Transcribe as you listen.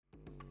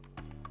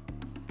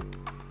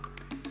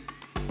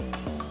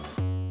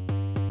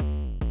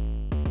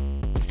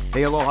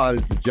Hey, aloha,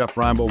 this is Jeff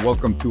Reinbold.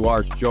 Welcome to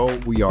our show.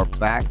 We are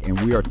back and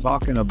we are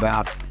talking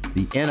about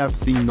the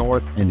NFC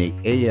North and the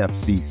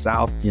AFC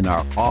South in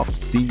our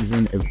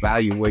off-season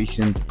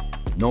evaluations,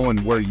 knowing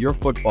where your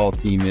football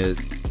team is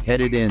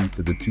headed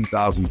into the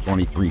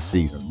 2023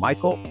 season.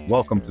 Michael,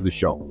 welcome to the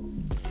show.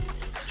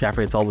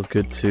 Jeffrey, it's always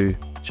good to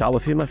chat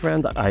with you, my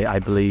friend. I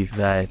believe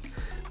that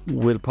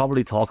we'll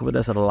probably talk about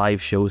this at a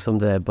live show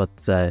someday,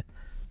 but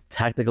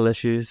technical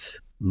issues,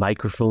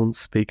 microphones,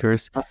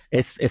 speakers,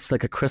 it's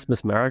like a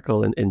Christmas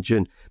miracle in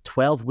June.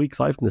 12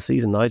 weeks out from the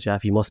season now,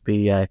 Jeff. You must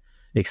be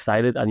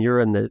excited, and you're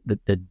in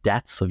the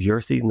depths of your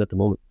season at the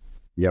moment.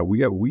 Yeah,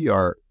 we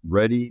are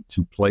ready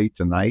to play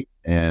tonight,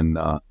 and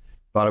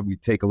thought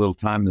we'd take a little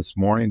time this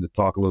morning to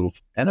talk a little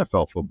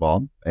NFL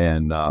football.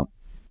 And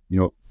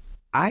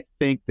I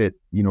think that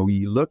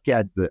you look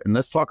at and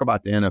let's talk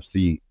about the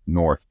NFC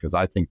North, because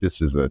I think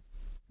this is a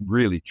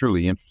really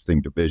truly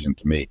interesting division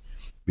to me,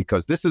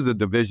 because this is a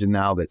division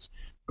now that's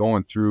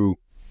going through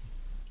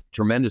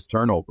tremendous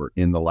turnover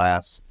in the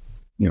last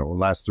 3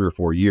 or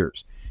 4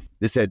 years.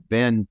 This had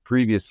been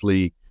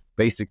previously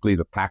basically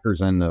the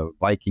Packers and the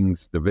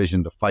Vikings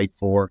division to fight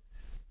for.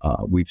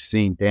 We've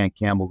seen Dan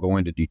Campbell go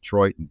into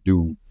Detroit and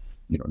do,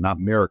 not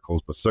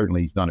miracles, but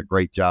certainly he's done a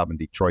great job in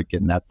Detroit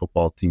getting that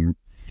football team,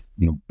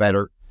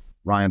 better.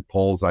 Ryan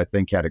Poles, I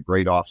think, had a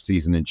great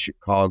offseason in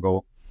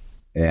Chicago.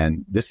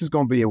 And this is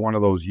going to be one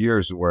of those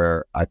years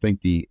where I think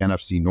the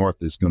NFC North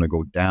is going to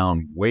go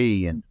down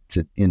way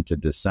into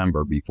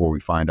December before we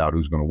find out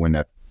who's going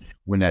to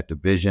win that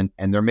division.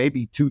 And there may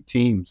be two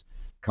teams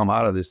come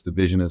out of this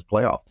division as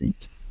playoff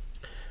teams.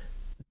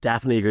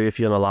 Definitely agree with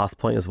you on the last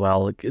point as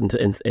well, in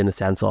the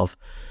sense of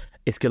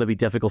it's going to be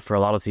difficult for a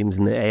lot of teams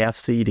in the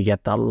AFC to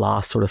get that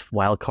last sort of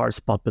wild card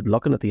spot. But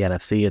looking at the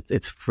NFC,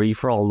 it's free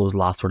for all in those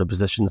last sort of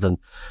positions. And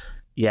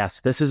yes,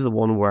 this is the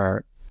one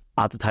where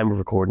at the time of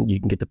recording,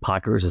 you can get the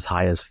Packers as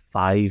high as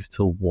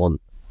 5-1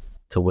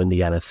 to win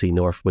the NFC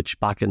North, which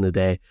back in the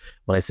day,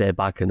 when I say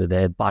back in the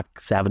day, back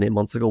 7-8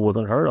 months ago, was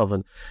unheard of.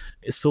 And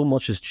so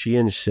much has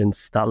changed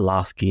since that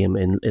last game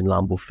in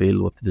Lambeau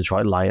Field with the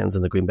Detroit Lions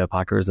and the Green Bay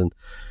Packers. And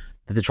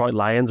the Detroit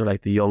Lions are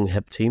like the young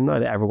hip team now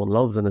that everyone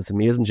loves. And it's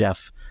amazing,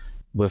 Jeff,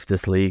 with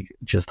this league,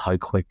 just how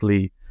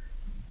quickly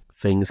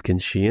things can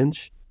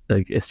change.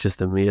 Like, it's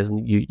just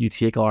amazing. You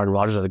take Aaron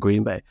Rodgers out of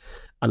Green Bay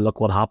and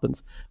look what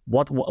happens.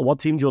 What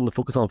team do you want to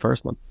focus on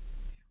first, man?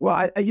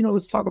 Well,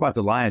 let's talk about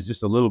the Lions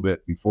just a little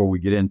bit before we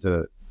get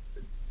into,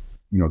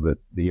 the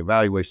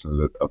evaluation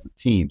of the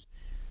teams.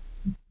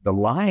 The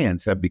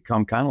Lions have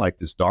become kind of like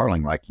this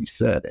darling, like you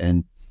said.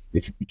 And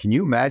can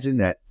you imagine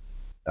that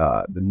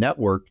the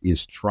network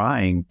is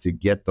trying to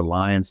get the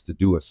Lions to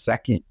do a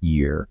second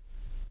year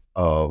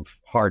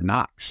of Hard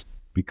Knocks,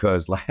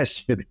 because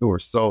last year they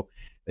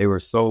were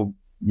so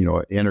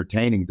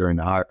entertaining during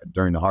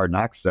the Hard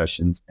Knocks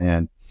sessions.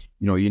 And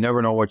you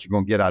never know what you're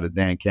going to get out of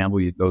Dan Campbell.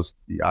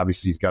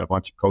 Obviously he's got a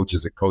bunch of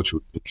coaches that coach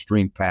with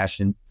extreme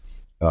passion.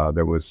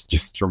 There was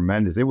just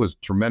tremendous. It was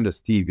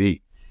tremendous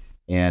TV.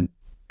 And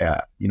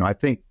I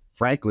think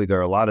frankly there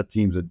are a lot of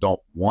teams that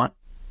don't want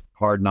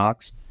Hard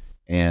Knocks,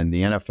 and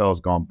the NFL has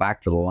gone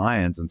back to the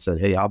Lions and said,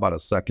 hey, how about a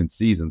second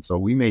season? So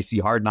we may see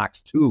Hard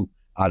Knocks 2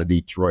 out of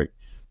Detroit.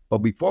 But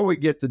before we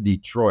get to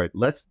Detroit,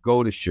 let's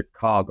go to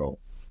Chicago,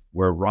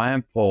 where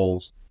Ryan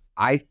Poles,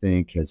 I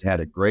think, has had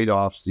a great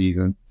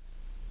offseason,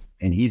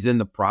 and he's in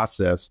the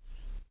process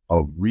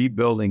of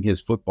rebuilding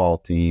his football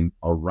team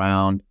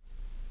around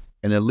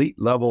an elite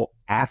level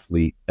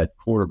athlete at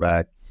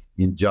quarterback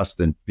in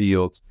Justin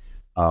Fields.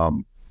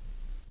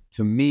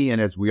 To me, and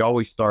as we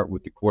always start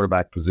with the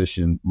quarterback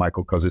position,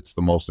 Michael, because it's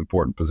the most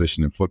important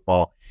position in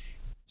football,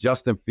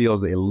 Justin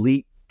Fields,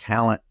 elite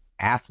talent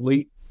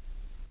athlete,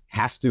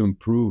 has to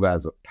improve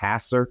as a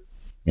passer.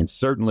 And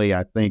certainly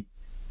I think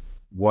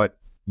what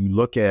you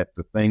look at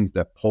the things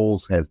that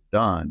Poles has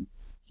done,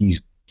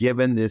 he's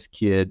given this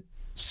kid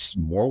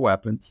more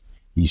weapons.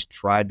 He's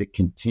tried to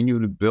continue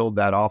to build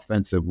that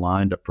offensive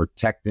line to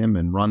protect him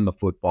and run the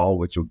football,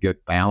 which will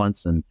get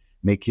balance and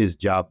make his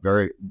job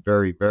very,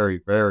 very,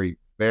 very, very,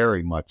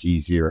 very much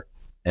easier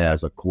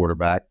as a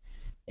quarterback.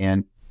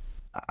 And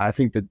I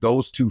think that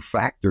those two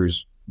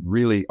factors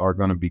really are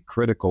going to be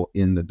critical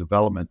in the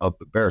development of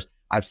the Bears.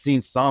 I've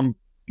seen some,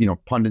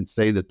 pundits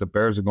say that the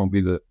Bears are going to be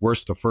the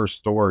worst to first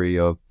story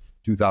of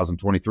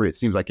 2023. It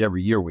seems like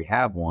every year we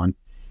have one.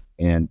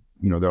 And,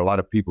 there are a lot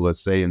of people that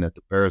saying that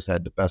the Bears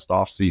had the best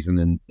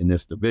offseason in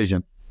this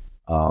division.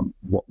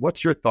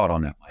 What's your thought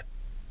on that, Mike?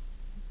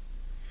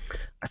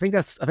 I think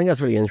that's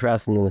really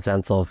interesting in the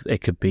sense of they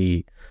could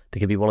be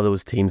one of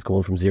those teams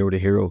going from zero to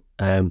hero.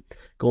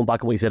 Going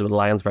back on what you said about the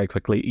Lions very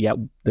quickly, yeah,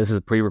 this is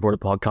a pre-recorded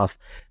podcast.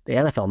 The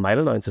NFL might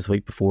announce this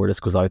week before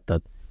this goes out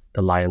that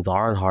the Lions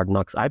are in Hard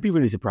Knocks. I'd be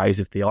really surprised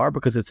if they are,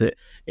 because it's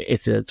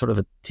a sort of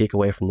a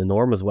takeaway from the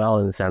norm as well,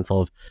 in the sense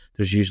of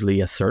there's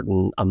usually a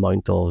certain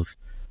amount of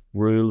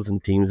rules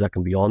and teams that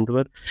can be onto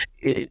it.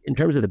 In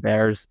terms of the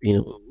Bears,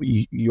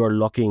 you're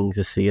looking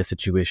to see a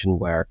situation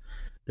where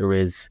there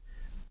is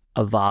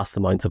a vast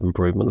amount of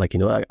improvement.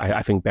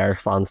 I think Bears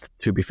fans,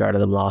 to be fair to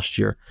them, last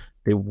year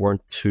they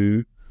weren't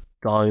too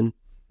down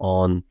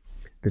on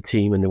the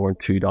team and they weren't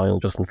too down on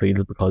Justin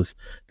Fields because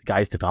the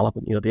guy's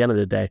developing. At the end of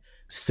the day,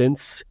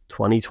 since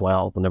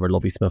 2012, whenever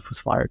Lovie Smith was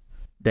fired,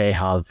 they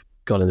have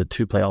got into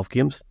 2 playoff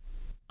games,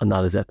 and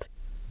that is it.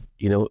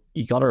 You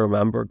got to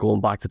remember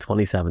going back to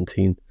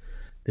 2017,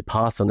 they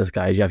passed on this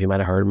guy. Jeff, you might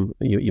have heard him.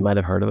 You might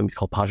have heard of him. He's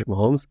called Patrick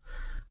Mahomes,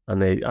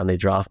 and they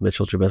draft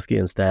Mitchell Trubisky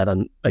instead,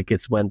 and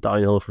it's went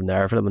downhill from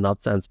there for them in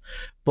that sense.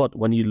 But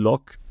when you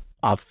look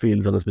at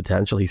Fields and his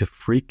potential, he's a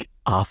freak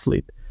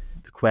athlete.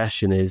 The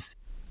question is,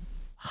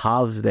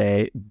 have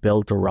they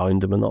built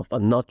around him enough,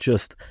 and not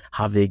just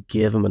have they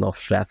given him enough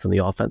threats on the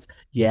offense?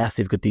 Yes,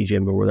 they've got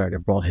DJ Moore there.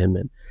 They've brought him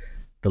in.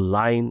 The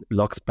line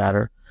looks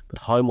better, but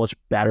how much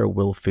better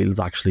will Fields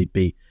actually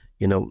be?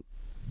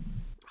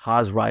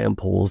 Has Ryan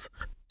Poles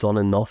done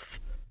enough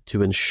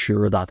to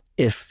ensure that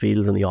if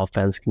Fields in the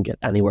offense can get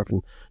anywhere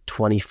from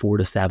 24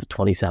 to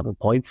 27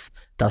 points,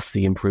 that's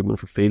the improvement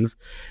for Fields.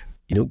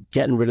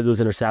 Getting rid of those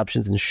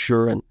interceptions,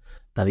 ensuring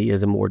that he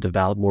is a more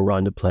developed, more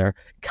rounded player.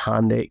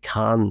 Can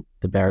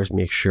the Bears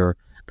make sure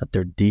that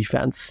their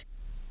defense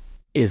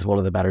is one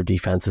of the better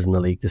defenses in the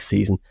league this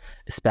season,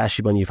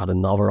 especially when you've had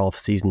another off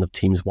season of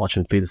teams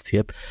watching Fields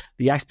tape?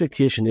 The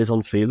expectation is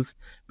on Fields,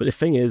 but the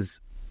thing is,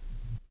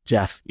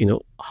 Jeff,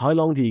 how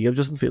long do you give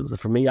Justin Fields?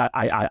 For me,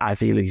 I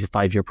feel he's a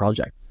 5-year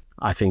project.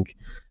 I think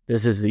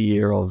this is the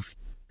year of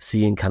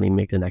seeing, can he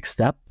make the next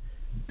step?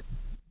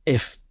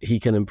 If he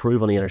can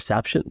improve on the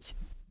interceptions,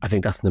 I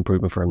think that's an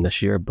improvement for him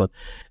this year. But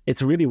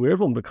it's a really weird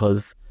one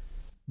because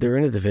they're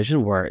in a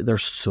division where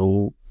there's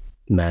so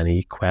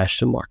many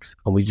question marks,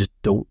 and we just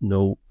don't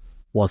know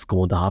what's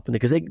going to happen,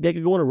 because they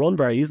could go on a run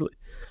very easily.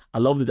 I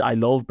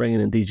love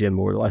bringing in DJ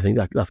Moore, though. I think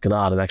that's going to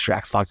add an extra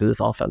X factor to this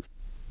offense.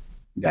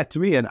 Yeah, to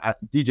me, and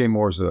DJ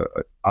Moore's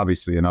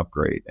obviously an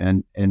upgrade,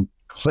 and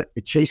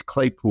Chase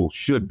Claypool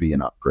should be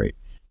an upgrade.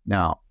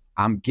 Now,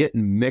 I'm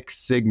getting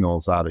mixed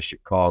signals out of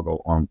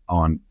Chicago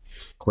on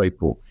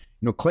Claypool.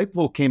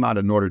 Claypool came out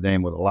of Notre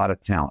Dame with a lot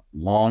of talent.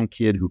 Long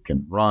kid who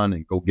can run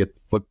and go get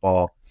the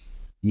football.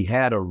 He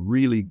had a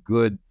really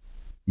good,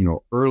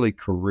 early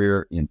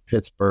career in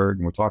Pittsburgh.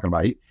 And we're talking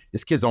about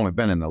this kid's only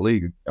been in the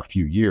league a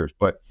few years,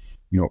 but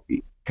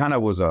he kind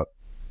of was a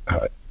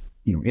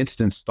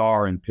instant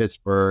star in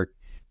Pittsburgh.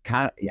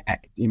 Kind of,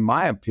 in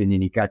my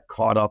opinion, he got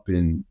caught up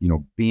in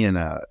being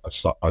a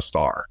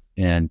star,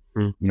 and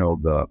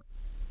the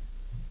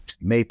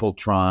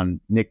Mapletron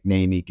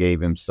nickname he gave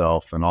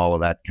himself and all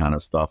of that kind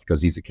of stuff,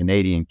 because he's a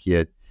Canadian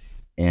kid.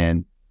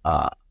 And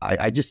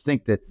I just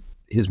think that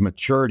his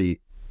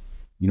maturity,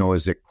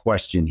 is a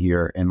question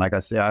here. And like I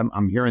say,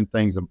 I'm hearing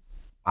things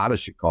out of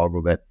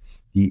Chicago that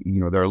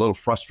they're a little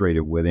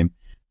frustrated with him.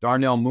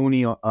 Darnell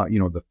Mooney,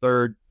 the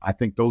third, I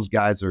think those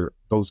guys,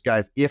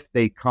 if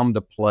they come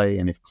to play,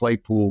 and if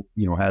Claypool,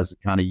 has the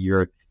kind of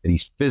year that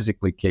he's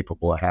physically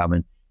capable of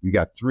having, you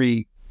got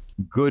 3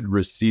 good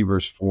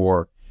receivers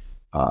for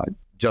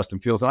Justin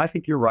Fields. And I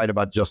think you're right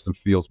about Justin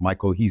Fields,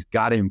 Michael. He's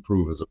got to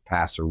improve as a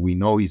passer. We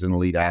know he's an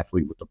elite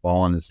athlete with the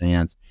ball in his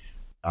hands.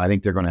 I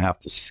think they're going to have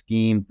to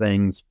scheme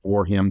things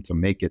for him to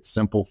make it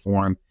simple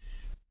for him.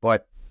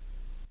 But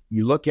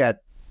you look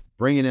at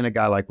bringing in a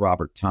guy like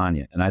Robert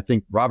Tonyan, and I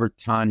think Robert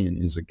Tonyan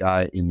is a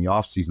guy in the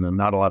offseason, and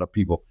not a lot of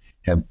people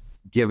have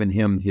given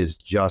him his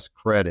just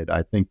credit.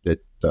 I think that,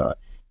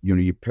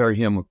 you pair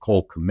him with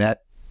Cole Kmet,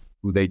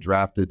 who they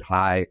drafted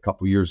high a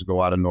couple years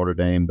ago out of Notre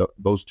Dame.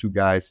 Those 2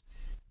 guys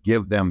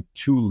give them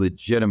 2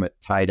 legitimate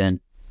tight end,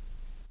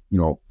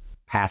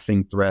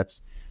 passing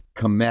threats.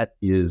 Kmet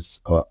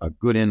is a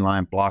good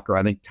inline blocker.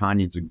 I think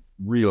Tanyan's a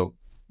real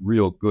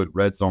good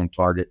red zone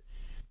target.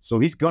 So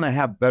he's going to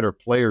have better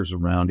players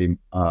around him.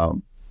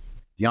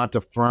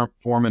 Deonta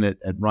Foreman at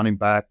running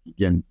back.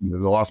 Again, they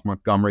lost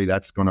Montgomery.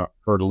 That's going to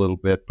hurt a little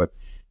bit. But,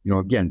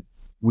 again,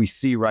 we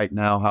see right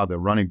now how the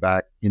running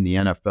back in the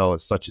NFL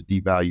is such a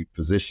devalued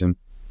position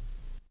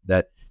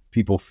that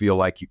people feel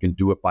like you can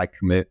do it by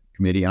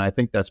committee. And I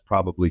think that's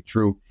probably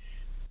true.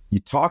 You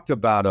talked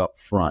about up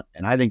front,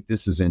 and I think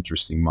this is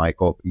interesting,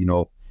 Michael.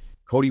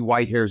 Cody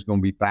Whitehair is going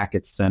to be back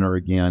at center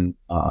again.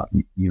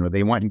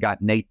 They went and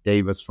got Nate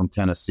Davis from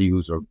Tennessee,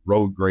 who's a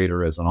road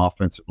grader as an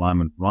offensive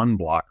lineman, run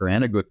blocker,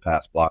 and a good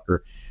pass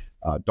blocker.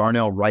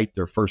 Darnell Wright,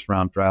 their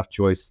first-round draft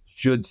choice,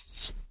 should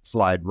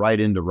slide right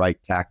into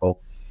right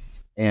tackle.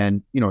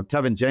 And,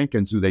 Tevin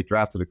Jenkins, who they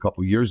drafted a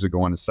couple years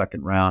ago in the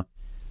second round,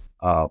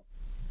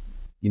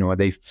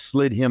 they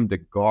slid him to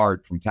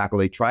guard from tackle.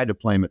 They tried to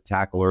play him at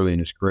tackle early in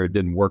his career. It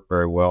didn't work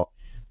very well.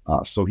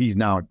 So he's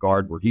now at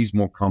guard where he's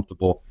more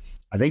comfortable.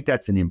 I think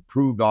that's an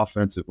improved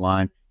offensive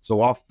line.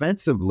 So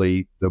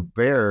offensively, the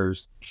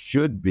Bears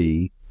should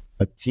be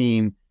a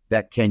team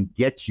that can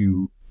get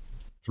you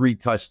 3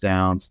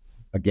 touchdowns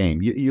a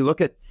game. You look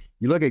at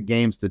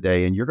games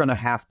today, and you're going to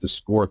have to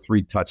score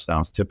 3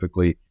 touchdowns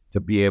typically to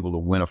be able to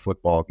win a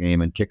football game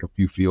and kick a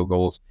few field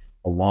goals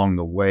along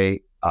the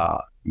way.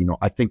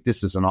 I think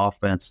this is an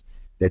offense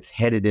that's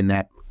headed in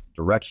that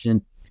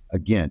direction.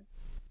 Again,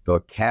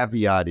 the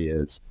caveat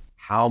is,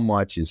 how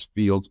much is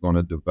Fields going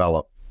to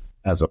develop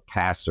as a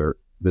passer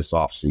this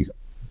offseason?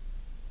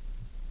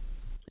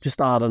 Just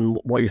add on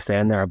what you're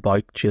saying there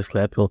about Chase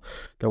Claypool.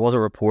 There was a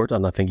report,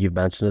 and I think you've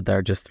mentioned it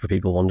there, just for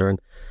people wondering,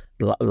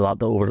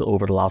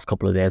 over the last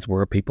couple of days,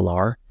 where people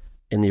are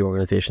in the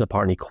organization,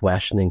 apparently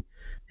questioning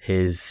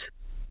his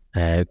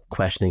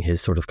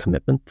sort of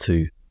commitment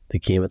to the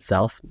game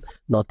itself,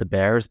 not the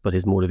Bears, but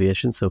his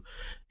motivation. So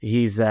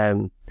he's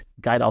guy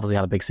that obviously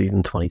had a big season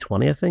in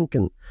 2020, I think,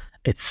 and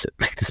it's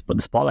like the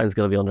spotlight's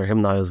going to be under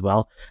him now as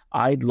well.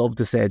 I'd love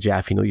to say,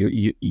 Jeff,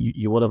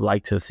 you would have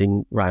liked to have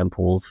seen Ryan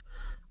Poles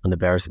and the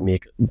Bears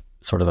make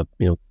sort of a,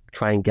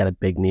 try and get a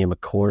big name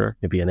at corner,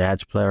 maybe an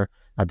edge player.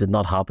 That did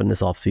not happen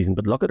this offseason,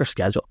 but look at their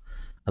schedule.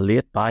 A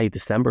late bye,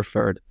 December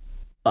 3rd,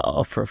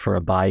 for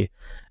a bye.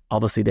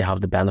 Obviously, they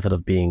have the benefit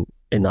of being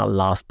in that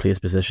last place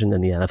position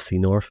in the NFC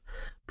North.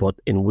 But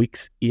in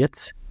weeks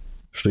 8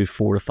 through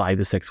 4 to 5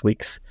 to 6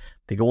 weeks,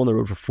 they go on the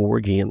road for 4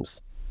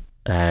 games.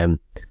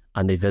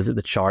 And they visit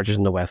the Chargers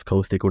on the West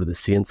Coast. They go to the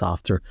Saints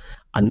after.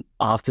 And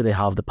after they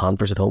have the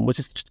Panthers at home,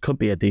 which could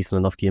be a decent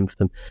enough game for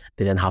them,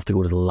 they then have to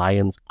go to the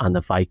Lions and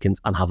the Vikings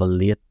and have a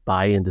late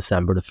bye in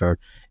December the 3rd.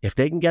 If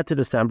they can get to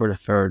December the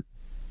 3rd,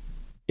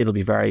 it'll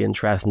be very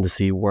interesting to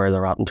see where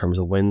they're at in terms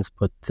of wins.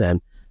 But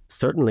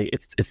certainly,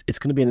 it's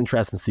going to be an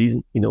interesting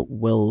season.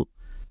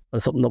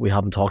 And something that we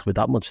haven't talked about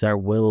that much there,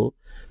 will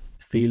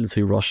Fields,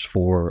 who rushed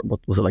for, what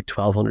was it, like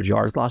 1,200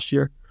 yards last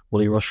year, will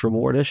he rush for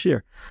more this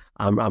year?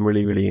 I'm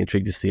really, really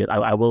intrigued to see it.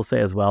 I will say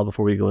as well,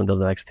 before we go into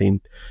the next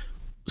team,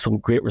 some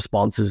great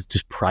responses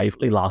just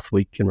privately last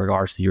week in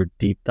regards to your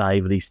deep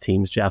dive of these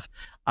teams, Jeff.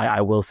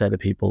 I will say to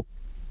people,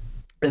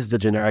 this is the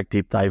generic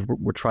deep dive.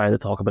 We're trying to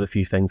talk about a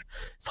few things.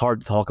 It's hard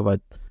to talk about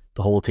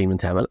the whole team in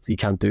 10 minutes. You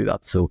can't do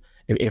that. So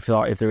if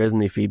there is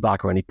any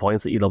feedback or any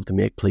points that you'd love to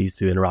make, please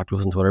do interact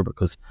with us on Twitter,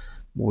 because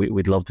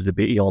we'd love to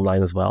debate you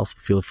online as well. So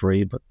feel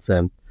free. But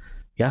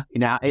yeah.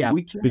 Now,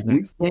 we can't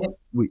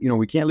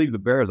leave the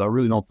Bears. I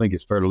really don't think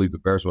it's fair to leave the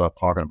Bears without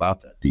talking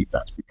about that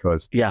defense,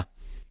 because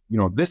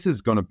this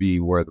is going to be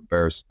where the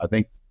Bears, I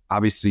think,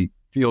 obviously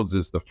Fields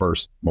is the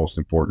first most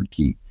important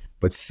key.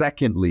 But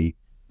secondly,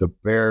 the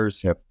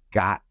Bears have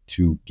got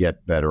to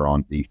get better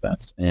on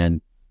defense.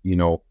 And,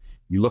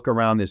 you look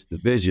around this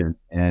division,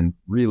 and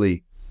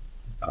really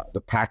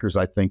the Packers,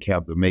 I think,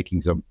 have the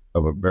makings of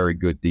a very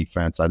good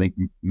defense. I think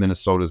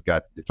Minnesota's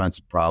got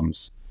defensive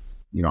problems.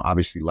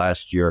 Obviously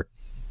last year,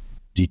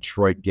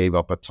 Detroit gave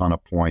up a ton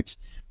of points.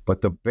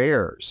 But the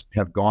Bears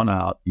have gone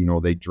out,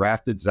 they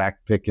drafted Zach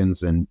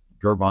Pickens and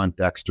Gervon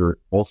Dexter,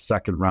 both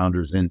second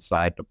rounders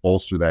inside to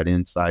bolster that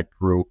inside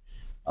crew.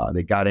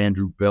 They got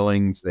Andrew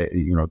Billings,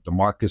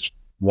 DeMarcus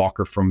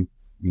Walker from,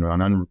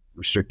 an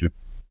unrestricted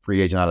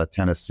free agent out of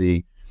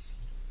Tennessee.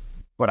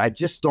 But I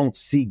just don't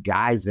see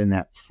guys in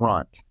that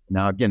front.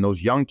 Now, again,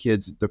 those young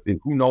kids,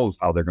 who knows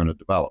how they're going to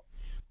develop,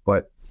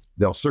 but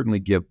they'll certainly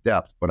give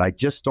depth. But I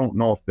just don't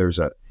know if there's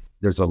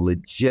a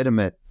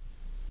legitimate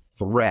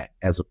threat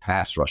as a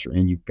pass rusher,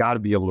 and you've got to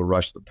be able to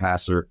rush the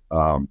passer.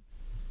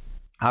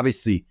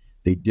 Obviously,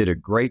 they did a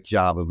great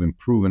job of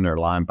improving their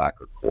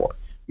linebacker core,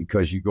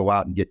 because you go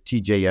out and get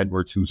T.J.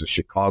 Edwards, who's a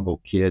Chicago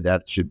kid.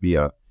 That should be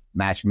a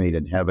match made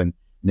in heaven.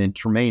 And then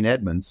Tremaine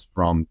Edmonds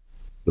from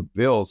the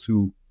Bills,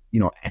 who,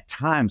 at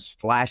times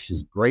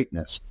flashes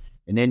greatness.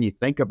 And then you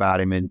think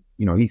about him, and,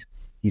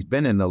 he's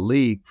been in the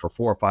league for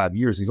 4 or 5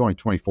 years. He's only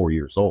 24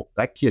 years old.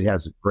 That kid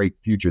has a great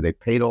future. They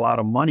paid a lot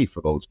of money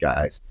for those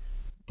guys,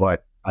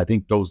 but I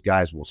think those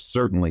guys will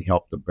certainly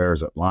help the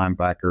Bears at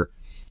linebacker.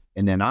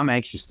 And then I'm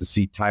anxious to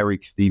see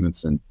Tyreek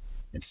Stevenson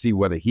and see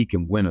whether he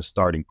can win a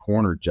starting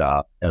corner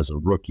job as a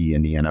rookie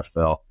in the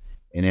NFL.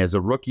 And as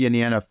a rookie in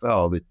the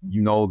NFL, that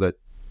that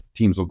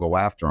teams will go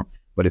after him.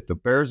 But if the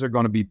Bears are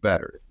going to be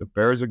better, if the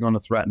Bears are going to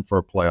threaten for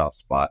a playoff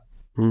spot,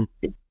 if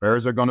the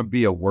Bears are going to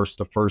be a worst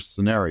to first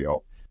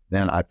scenario,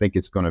 then I think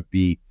it's going to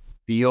be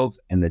Fields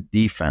and the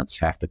defense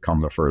have to come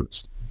the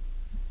furthest.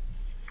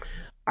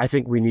 I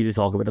think we need to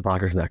talk about the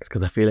Packers next,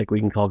 because I feel like we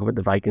can talk about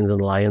the Vikings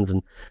and the Lions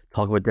and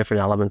talk about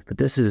different elements. But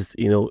this is,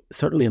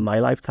 certainly in my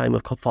lifetime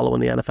of following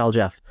the NFL,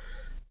 Jeff,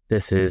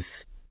 this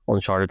is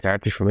uncharted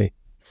territory for me.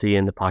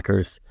 Seeing the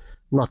Packers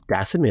not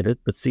decimated,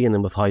 but seeing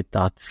them without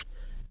that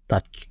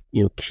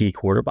key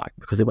quarterback,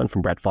 because they went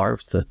from Brett Favre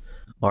to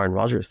Aaron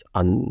Rodgers,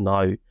 and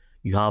now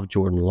you have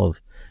Jordan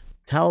Love.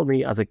 Tell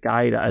me, as a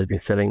guy that has been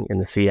sitting in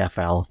the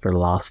CFL for the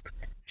last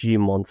few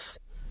months,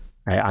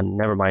 and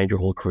never mind your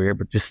whole career,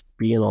 but just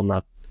being on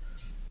that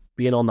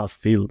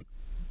field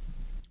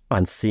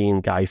and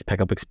seeing guys pick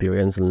up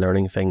experience and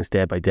learning things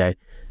day by day,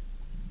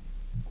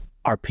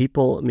 are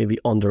people maybe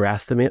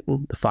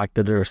underestimating the fact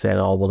that they're saying,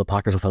 oh, well, the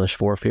Packers will finish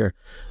 4th here,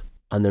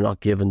 and they're not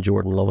giving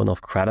Jordan Love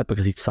enough credit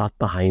because he sat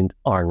behind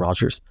Aaron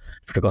Rodgers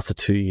for the guts of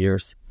 2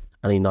 years,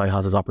 and he now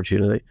has his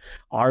opportunity?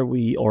 Are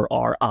we, or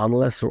are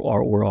analysts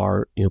or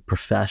are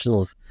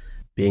professionals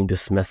being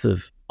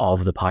dismissive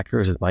of the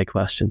Packers, is my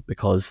question,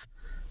 because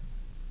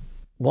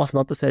what's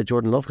not to say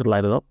Jordan Love could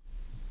light it up?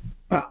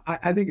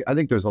 I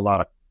think there's a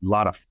lot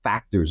of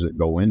factors that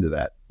go into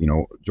that.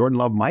 Jordan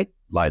Love might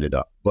light it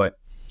up, but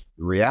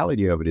the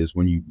reality of it is,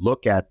 when you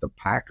look at the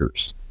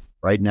Packers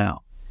right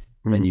now,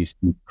 and you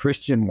see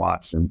Christian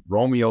Watson,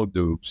 Romeo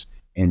Dubes,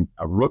 and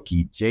a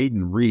rookie,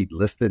 Jaden Reed,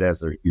 listed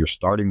as your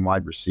starting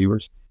wide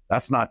receivers,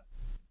 that's not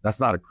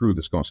a crew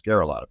that's going to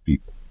scare a lot of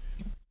people.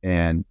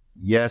 And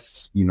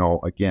yes,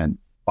 again,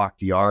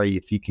 Bakhtiari,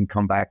 if he can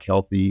come back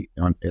healthy,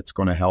 it's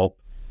going to help.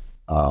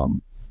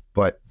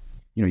 But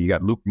you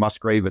got Luke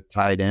Musgrave at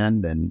tight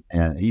end,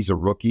 and he's a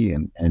rookie,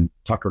 and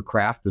Tucker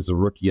Kraft is a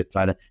rookie at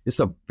tight end. It's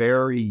a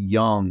very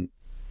young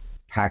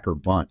Packer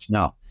bunch.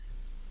 Now,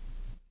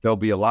 there'll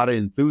be a lot of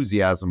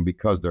enthusiasm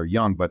because they're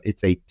young, but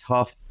it's a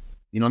tough,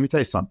 let me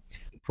tell you something.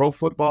 Pro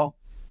football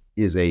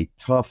is a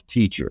tough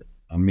teacher.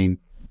 I mean,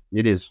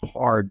 it is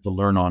hard to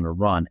learn on the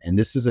run, and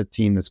this is a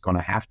team that's going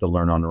to have to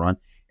learn on the run,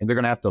 and they're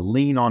going to have to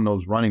lean on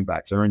those running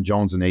backs, Aaron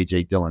Jones and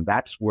A.J. Dillon.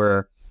 That's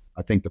where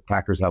I think the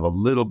Packers have a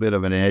little bit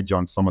of an edge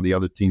on some of the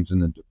other teams in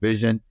the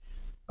division.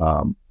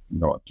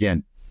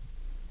 Again,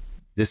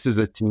 this is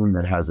a team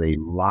that has a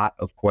lot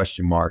of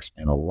question marks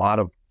and a lot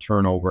of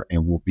turnover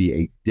and will be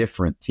a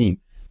different team.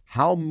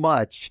 How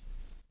much,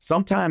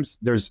 sometimes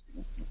there's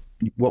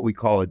what we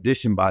call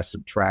addition by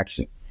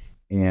subtraction,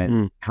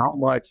 and how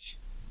much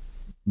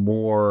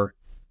more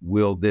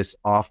will this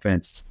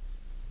offense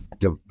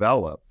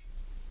develop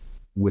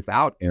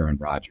without Aaron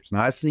Rodgers?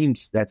 Now, that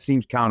seems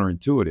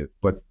counterintuitive,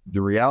 but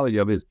the reality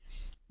of it is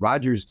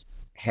Rodgers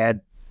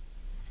had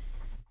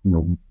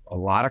a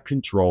lot of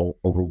control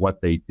over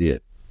what they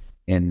did,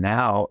 and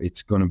now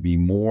it's going to be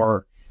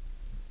more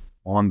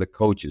on the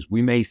coaches.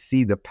 We may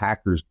see the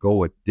Packers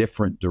go a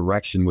different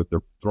direction with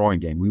their throwing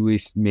game. We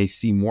may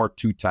see more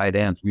 2 tight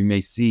ends. We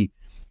may see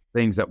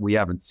things that we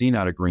haven't seen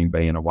out of Green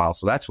Bay in a while.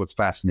 So that's what's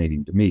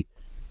fascinating to me.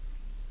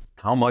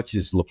 How much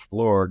is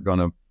LaFleur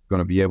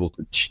gonna be able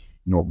to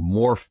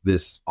morph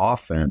this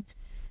offense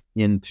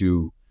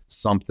into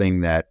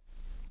something that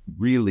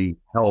really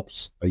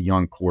helps a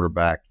young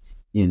quarterback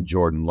in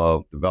Jordan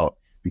Love develop,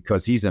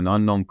 because he's an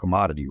unknown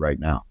commodity right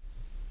now.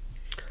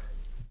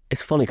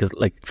 It's funny because,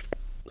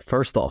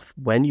 first off,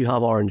 when you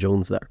have Aaron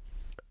Jones there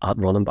at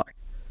running back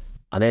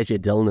and A.J.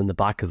 Dillon in the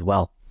back as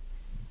well,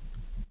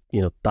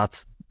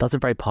 that's a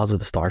very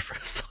positive start for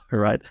us,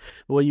 right?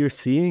 But when you're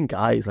seeing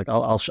guys like,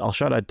 I'll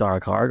shout out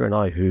Derek Harger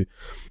now, who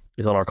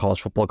is on our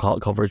college football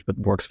coverage but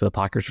works for the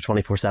Packers for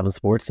 24/7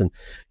 Sports, and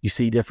you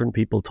see different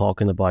people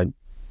talking about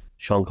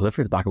Sean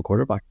Clifford's backup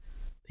quarterback.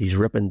 He's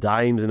ripping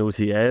dimes and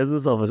OTAs and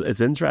stuff.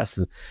 It's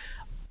interesting.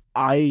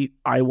 I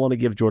want to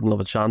give Jordan Love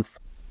a chance.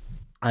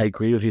 I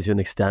agree with you to an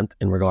extent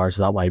in regards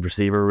to that wide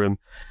receiver room.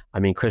 I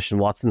mean, Christian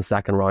Watson,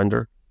 second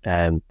rounder.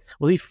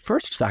 Was he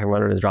first or second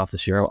rounder in the draft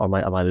this year? Or am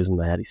I losing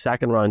my head? He's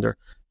second rounder,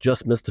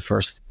 just missed the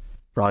first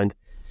round.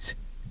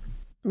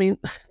 I mean,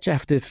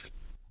 Jeff,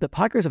 the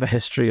Packers have a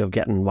history of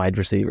getting wide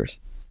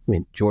receivers. I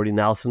mean, Jordy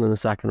Nelson in the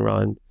second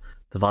round,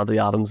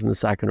 Devontae Adams in the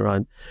second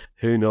round.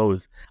 Who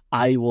knows?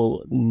 I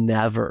will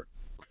never,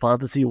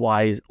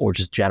 fantasy-wise or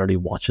just generally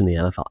watching the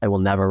NFL, I will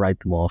never write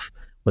them off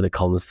when it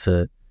comes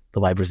to the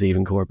wide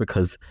receiving core,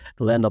 because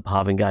they'll end up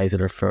having guys that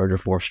are third or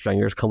fourth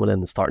stringers coming in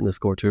and starting to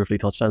score 2 or 3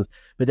 touchdowns.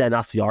 But then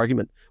that's the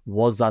argument.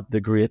 Was that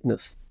the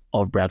greatness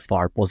of Brett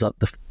Favre? Was that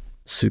the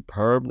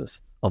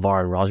superbness of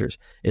Aaron Rodgers?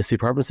 Is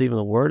superbness even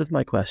a word, is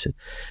my question.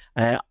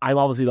 I'm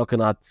obviously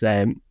looking at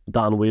Dan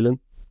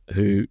Whelan,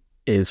 who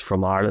is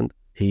from Ireland.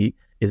 He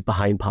is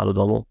behind Pat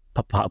O'Donnell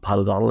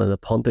in the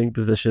punting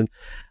position.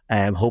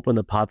 Hoping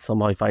that Pat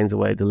somehow finds a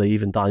way to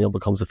leave and Daniel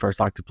becomes the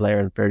first active player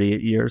in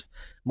 38 years.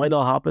 Might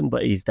not happen,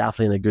 but he's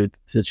definitely in a good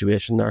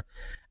situation there.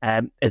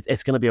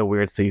 It's going to be a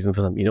weird season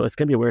for them. It's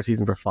going to be a weird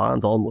season for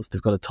fans almost.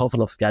 They've got a tough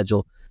enough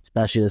schedule,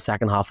 especially in the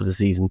second half of the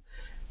season.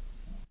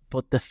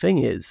 But the thing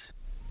is,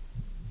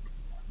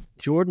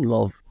 Jordan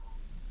Love,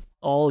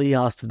 all he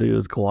has to do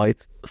is go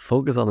out,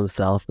 focus on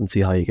himself and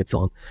see how he gets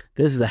on.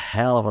 This is a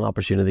hell of an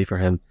opportunity for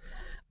him.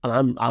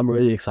 And I'm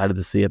really excited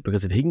to see it,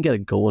 because if he can get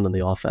it going in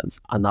the offense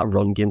and that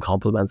run game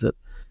complements it,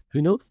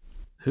 who knows?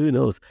 Who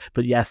knows?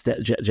 But yes,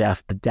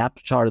 Jeff, the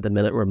depth chart at the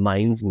minute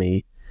reminds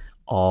me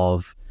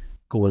of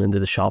going into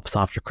the shops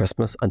after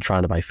Christmas and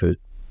trying to buy food.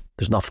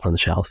 There's nothing on the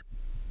shelves.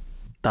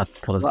 That's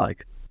what it's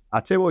like.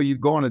 I'll tell you what, you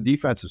go on the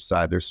defensive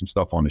side, there's some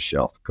stuff on the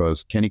shelf,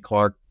 because Kenny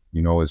Clark,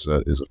 is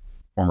a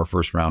former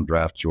first round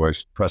draft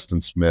choice.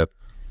 Preston Smith,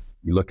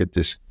 you look at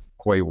this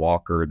Quay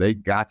Walker, they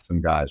got some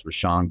guys,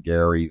 Rashawn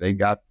Gary, they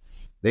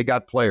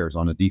got players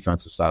on the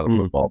defensive side of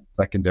football.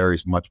 Secondary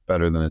is much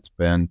better than it's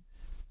been.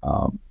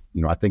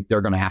 I think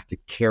they're going to have to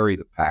carry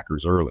the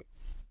Packers early.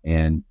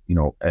 And,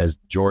 as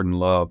Jordan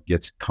Love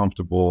gets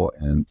comfortable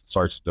and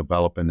starts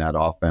developing that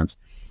offense,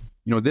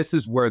 this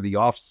is where the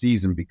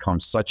offseason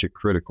becomes such a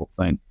critical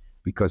thing,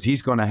 because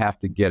he's going to have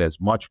to get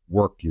as much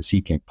work as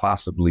he can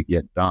possibly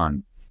get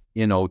done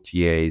in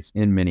OTAs,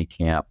 in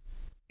minicamp,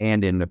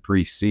 and in the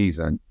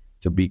preseason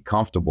to be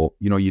comfortable.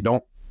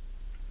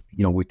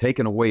 We've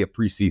taken away a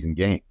preseason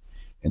game.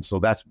 And so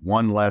that's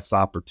one less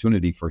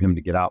opportunity for him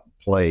to get out and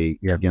play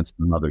against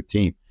another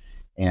team.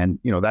 And,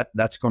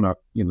 that's going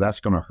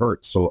to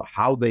hurt. So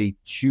how they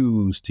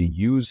choose to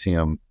use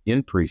him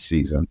in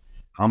preseason,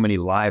 how many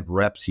live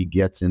reps he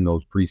gets in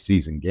those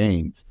preseason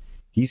games,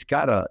 he's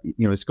got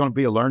it's going to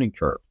be a learning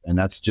curve. And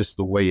that's just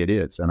the way it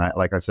is. And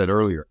like I said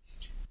earlier,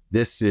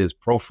 this is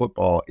pro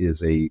football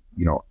is a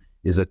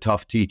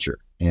tough teacher.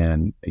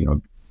 And,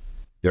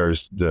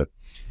 there's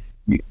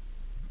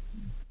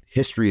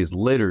history is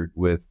littered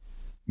with,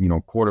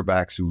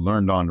 quarterbacks who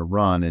learned on the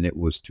run and it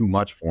was too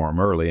much for them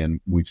early. And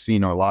we've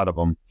seen a lot of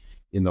them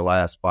in the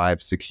last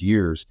 5-6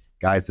 years,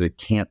 guys that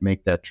can't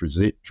make that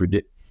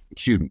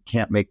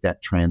can't make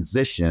that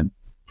transition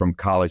from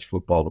college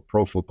football to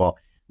pro football.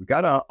 We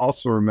got to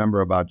also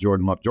remember about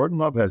Jordan Love. Jordan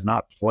Love has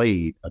not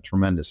played a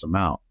tremendous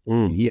amount.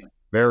 He had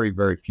very,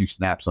 very few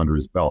snaps under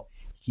his belt.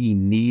 He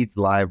needs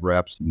live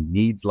reps. He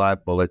needs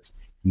live bullets.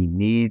 He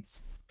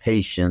needs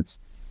patience.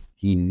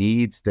 He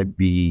needs to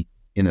be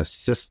in a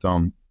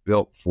system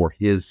built for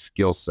his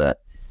skill set.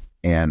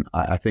 And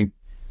I think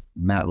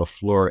Matt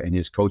LaFleur and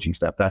his coaching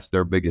staff, that's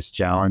their biggest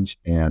challenge.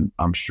 And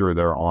I'm sure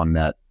they're on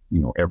that,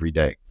 every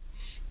day.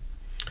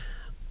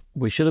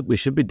 We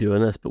should be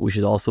doing this, but we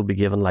should also be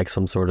given like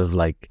some sort of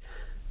like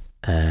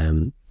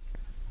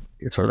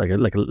sort of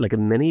like a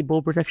mini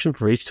bowl prediction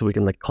for each, so we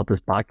can like cut this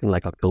back in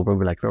like October and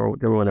be like,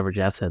 remember whenever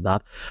Jeff said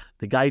that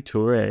the guy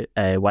Toure,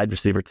 wide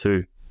receiver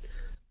 2,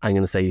 I'm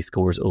going to say he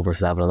scores over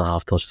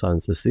 7.5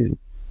 touchdowns this season,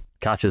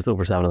 catches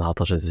over 7.5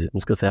 touchdowns this season. I'm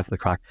just going to say that for the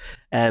crack.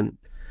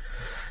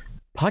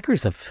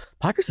 Packers have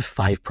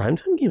 5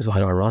 primetime games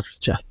without Aaron Rodgers,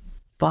 Jeff.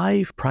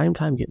 5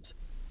 primetime games.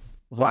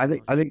 Well,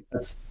 I think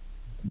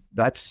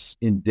that's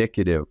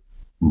indicative,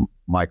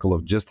 Michael,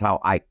 of just how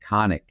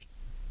iconic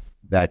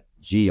that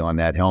G on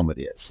that helmet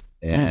is.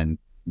 And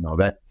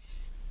that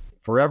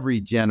for every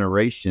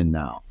generation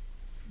now,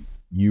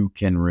 you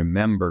can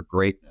remember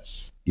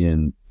greatness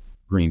in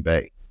Green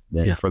Bay.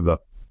 Then for the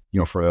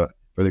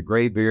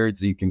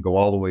graybeards, you can go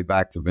all the way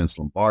back to Vince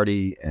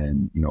Lombardi,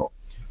 and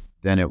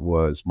then it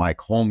was Mike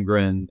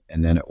Holmgren,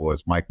 and then it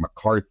was Mike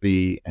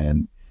McCarthy,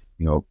 and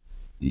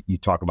you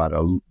talk about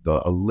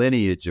a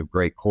lineage of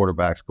great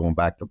quarterbacks going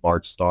back to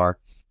Bart Starr.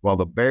 Well,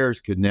 the Bears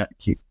can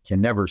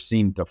never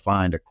seem to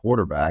find a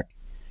quarterback.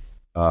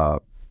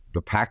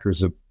 The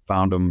Packers have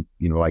found them,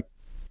 like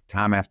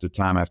time after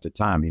time after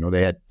time.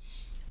 They had,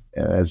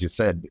 as you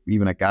said,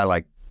 even a guy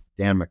like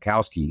Dan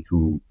Majkowski,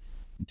 who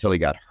until he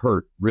got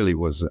hurt really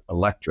was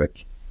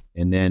electric.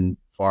 And then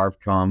Favre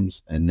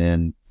comes, and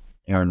then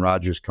Aaron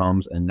Rodgers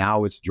comes, and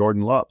now it's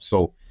Jordan Love.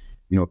 So,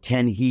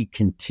 can he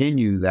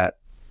continue that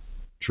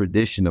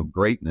tradition of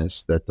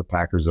greatness that the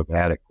Packers have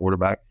had at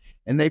quarterback?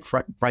 And they've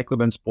frankly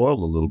been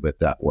spoiled a little bit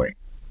that way.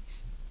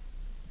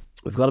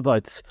 We've got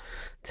about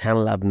 10,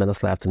 11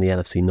 minutes left in the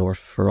NFC North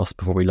for us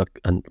before we look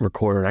and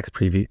record our next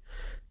preview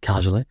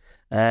casually.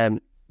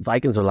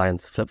 Vikings or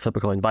Lions? Flip a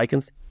coin.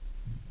 Vikings?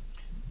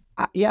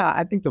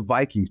 I think the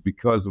Vikings,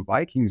 because the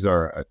Vikings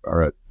are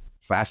a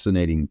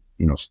fascinating,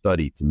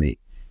 study to me.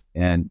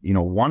 And,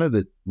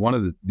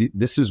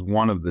 this is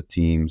one of the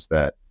teams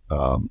that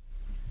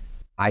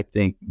I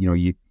think,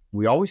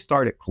 we always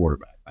start at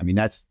quarterback. I mean,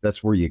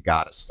 that's where you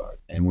got to start.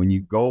 And when you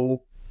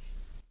go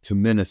to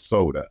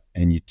Minnesota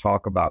and you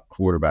talk about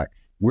quarterback,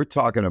 we're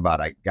talking about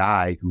a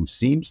guy who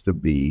seems to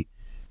be,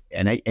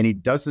 and he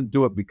doesn't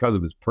do it because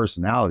of his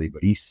personality,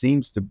 but he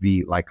seems to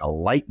be like a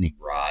lightning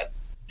rod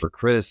for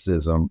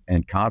criticism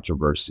and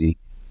controversy.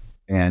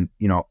 And,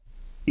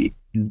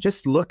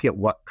 just look at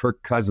what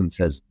Kirk Cousins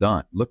has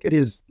done. Look at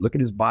his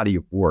body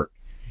of work.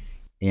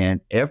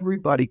 And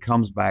everybody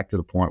comes back to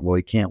the point, well,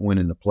 he can't win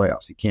in the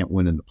playoffs. He can't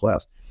win in the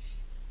playoffs.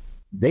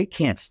 They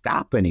can't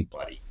stop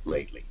anybody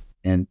lately.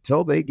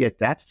 Until they get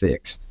that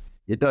fixed,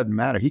 it doesn't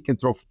matter. He can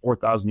throw for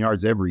 4,000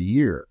 yards every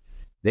year.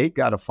 They've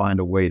got to find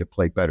a way to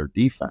play better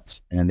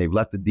defense. And they've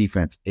let the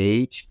defense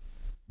age.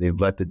 They've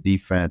let the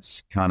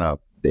defense kind of,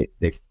 they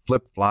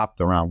flip-flopped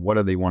around what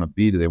do they want to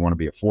be. Do they want to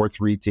be a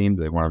 4-3 team?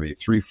 Do they want to be a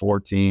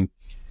 3-4 team?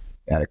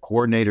 Had a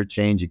coordinator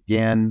change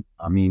again.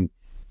 I mean,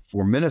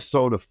 for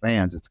Minnesota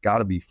fans, it's got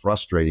to be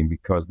frustrating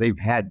because they've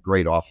had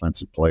great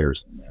offensive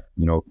players in there.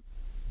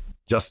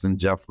 Justin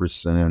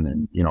Jefferson,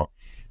 and you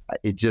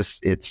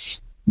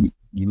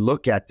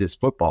look at this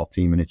football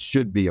team, and it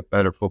should be a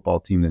better football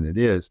team than it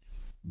is.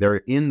 They're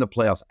in the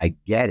playoffs. I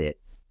get it,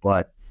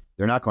 but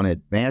they're not going to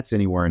advance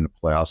anywhere in the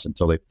playoffs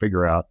until they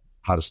figure out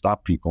how to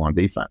stop people on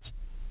defense.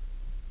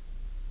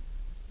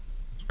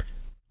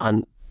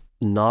 And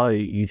now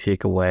you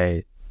take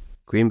away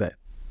Green Bay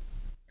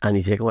and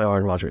you take away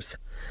Aaron Rodgers,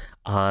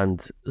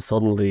 and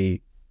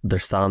suddenly they're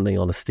standing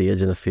on a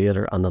stage in a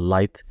theater and the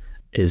light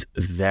is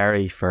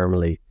very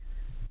firmly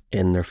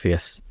in their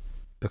face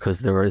because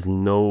there is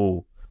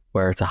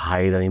nowhere to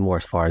hide anymore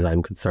as far as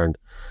I'm concerned.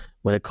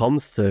 When it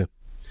comes to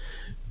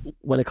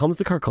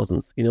Kirk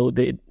Cousins,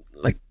 they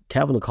like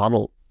Kevin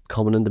O'Connell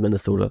coming into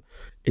Minnesota,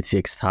 it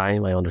takes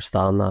time. I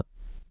understand that.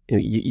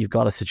 You've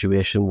got a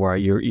situation where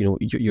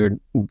you're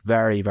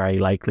very, very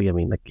likely. I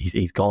mean, like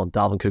he's gone.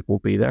 Dalvin Cook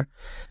won't be there,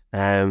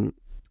 and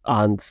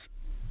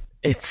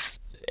it's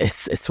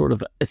sort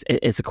of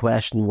it's a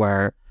question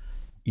where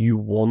you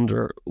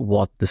wonder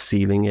what the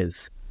ceiling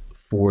is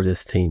for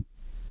this team.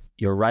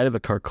 You're right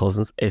about Kirk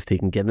Cousins. If they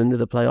can get into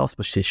the playoffs,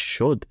 which they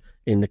should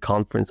in the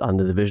conference and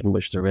the division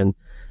which they're in,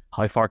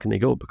 how far can they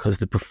go? Because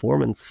the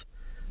performance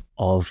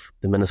of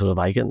the Minnesota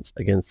Vikings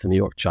against the New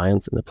York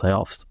Giants in the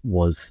playoffs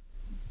was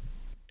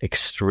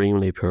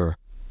extremely poor,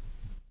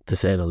 to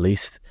say the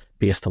least,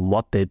 based on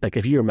what they, like,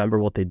 if you remember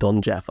what they'd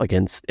done, Jeff,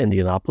 against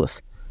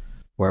Indianapolis,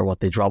 where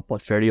they dropped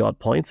 30 odd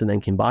points and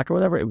then came back or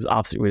whatever. It was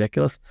absolutely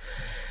ridiculous.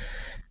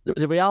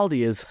 The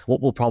reality is,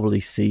 what we'll probably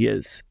see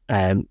is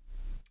the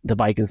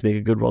Vikings make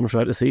a good run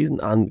throughout the season,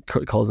 and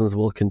Kirk Cousins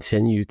will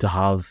continue to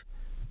have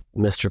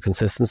Mr.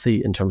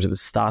 Consistency in terms of his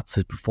stats,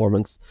 his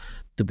performance.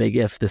 The big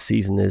if this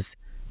season is,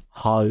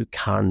 how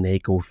can they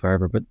go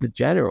further? But the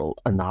general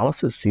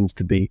analysis seems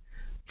to be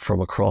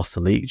from across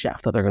the league,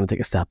 Jeff, that they're going to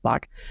take a step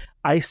back.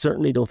 I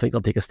certainly don't think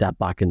they'll take a step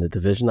back in the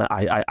division.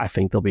 I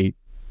think they'll be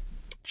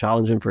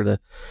challenging for the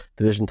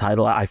division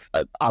title.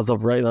 As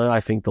of right now, I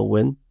think they'll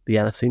win the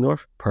NFC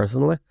North,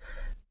 personally.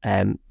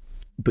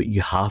 But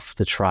you have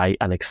to try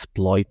and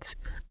exploit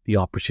the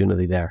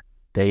opportunity there.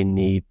 They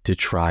need to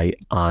try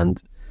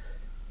and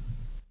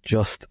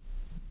just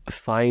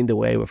find a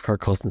way with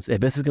Kirk Cousins. If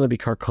this is going to be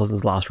Kirk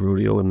Cousins' last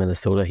rodeo in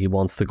Minnesota, he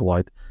wants to go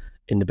out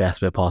in the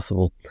best way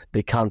possible.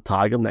 They can't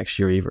tag him next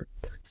year either.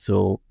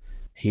 So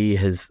he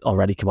has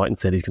already come out and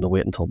said he's going to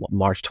wait until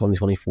March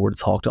 2024 to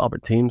talk to other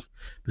teams.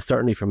 But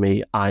certainly for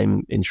me,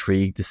 I'm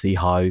intrigued to see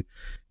how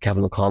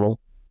Kevin O'Connell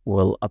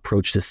will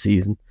approach this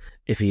season.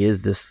 If he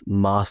is this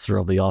master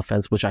of the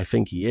offense, which I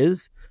think he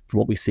is, from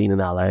what we've seen in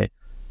LA,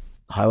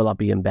 how will that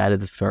be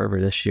embedded further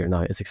this year?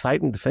 Now, it's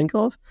exciting to think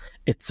of.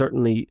 It's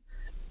certainly,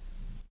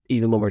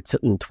 even when we're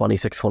sitting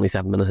 26,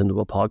 27 minutes into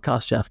a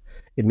podcast, Jeff,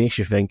 it makes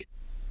you think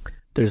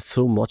there's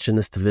so much in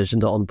this division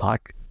to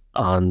unpack,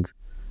 and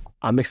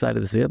I'm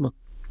excited to see it, man.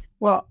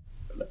 Well,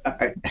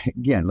 I'm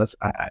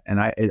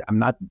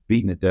not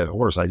beating a dead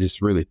horse. I just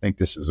really think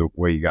this is a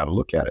way you got to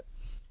look at it.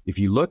 If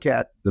you look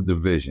at the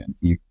division,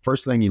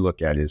 first thing you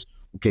look at is,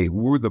 okay,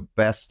 who are the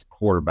best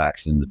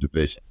quarterbacks in the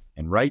division?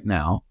 And right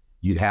now,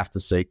 you'd have to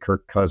say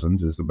Kirk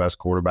Cousins is the best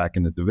quarterback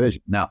in the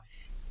division. Now,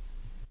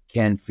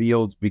 can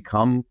Fields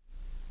become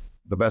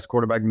the best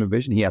quarterback in the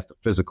division? He has the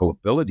physical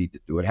ability to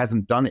do it.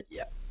 Hasn't done it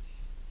yet.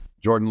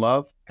 Jordan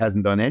Love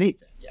hasn't done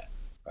anything yet,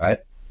 right?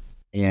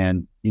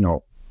 And,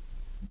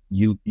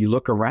 you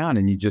look around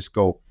and you just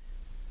go,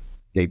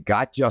 they've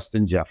got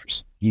Justin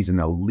Jefferson. He's an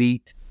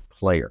elite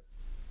player,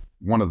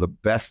 one of the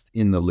best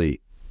in the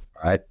league,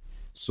 right?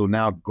 So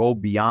now go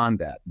beyond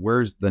that.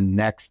 Where's the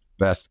next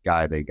best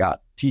guy they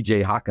got?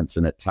 TJ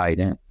Hawkinson at tight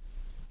end.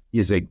 He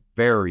is a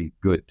very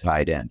good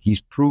tight end.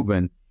 He's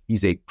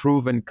a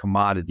proven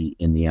commodity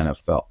in the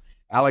NFL.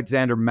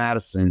 Alexander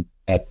Mattison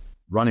at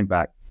running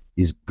back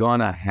is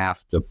gonna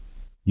have to,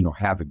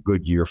 have a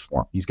good year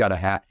for him. He's got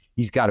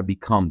to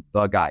become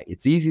the guy.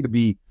 It's easy to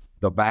be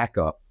the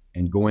backup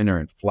and go in there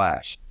and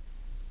flash.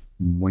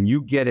 When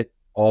you get it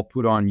all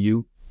put on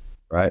you,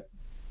 right?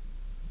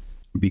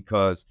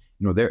 Because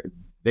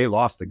they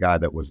lost a guy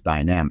that was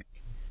dynamic.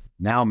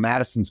 Now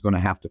Madison's going to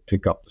have to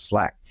pick up the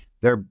slack.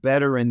 They're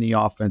better in the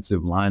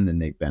offensive line than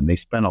they've been. They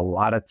spent a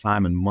lot of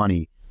time and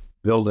money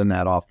building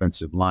that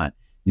offensive line.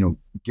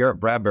 Garrett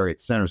Bradbury at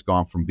center has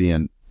gone from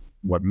being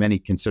what many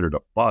considered a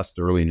bust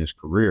early in his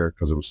career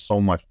because it was so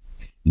much,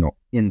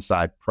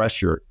 inside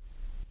pressure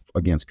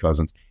against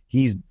Cousins.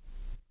 He's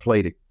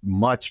played it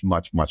much,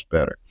 much, much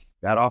better.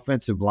 That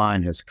offensive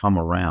line has come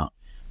around.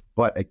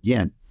 But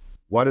again,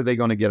 what are they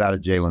going to get out of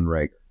Jalen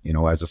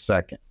Reagor, as a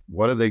second?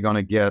 What are they going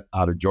to get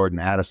out of Jordan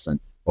Addison,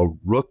 a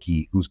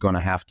rookie who's going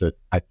to have to,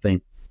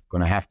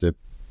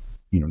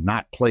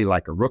 not play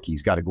like a rookie?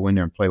 He's got to go in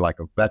there and play like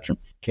a veteran.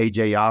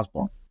 KJ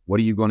Osborne, what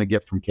are you going to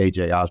get from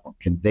KJ Osborne?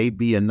 Can they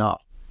be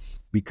enough?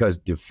 Because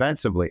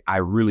defensively, I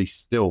really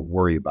still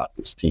worry about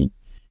this team.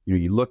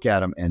 You look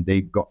at them and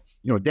they go,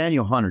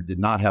 Daniel Hunter did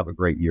not have a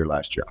great year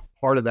last year.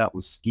 Part of that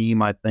was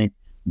scheme, I think.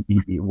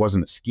 It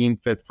wasn't a scheme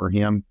fit for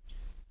him.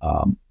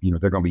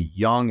 They're going to be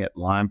young at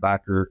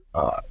linebacker.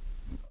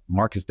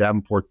 Marcus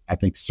Davenport, I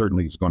think,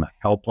 certainly is going to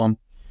help them.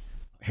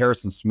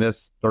 Harrison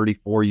Smith's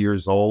 34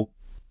 years old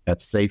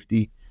at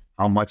safety.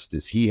 How much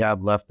does he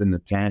have left in the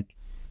tank?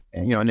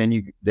 And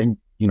then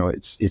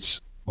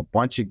it's a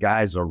bunch of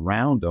guys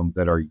around them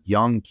that are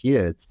young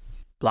kids.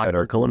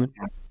 They're going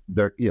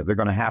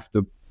to have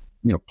to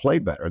play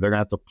better. They're going to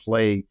have to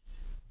play.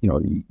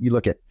 You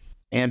look at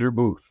Andrew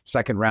Booth,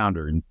 second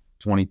rounder in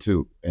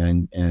 22,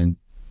 and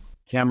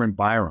Cameron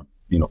Byram,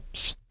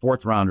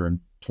 fourth rounder in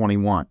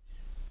 21.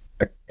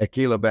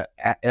 Akila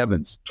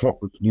Evans,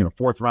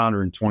 fourth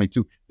rounder in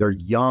 22. They're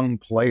young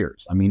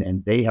players.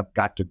 And they have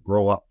got to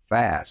grow up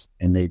fast,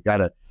 and they've got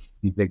to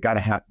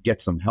get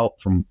some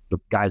help from the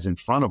guys in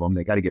front of them.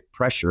 They got to get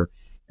pressure.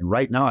 And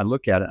right now, I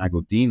look at it and I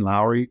go, Dean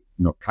Lowry,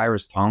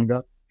 Kyrus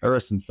Tonga,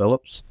 Harrison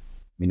Phillips.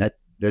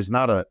 There's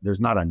not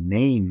a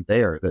name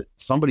there that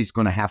somebody's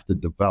going to have to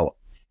develop,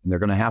 and they're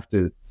going to have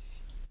to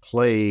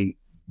play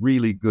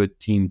really good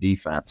team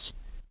defense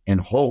and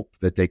hope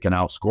that they can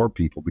outscore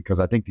people, because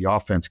I think the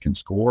offense can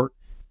score.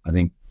 I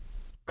think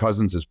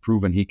Cousins has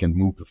proven he can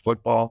move the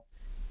football.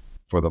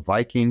 For the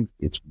Vikings,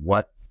 it's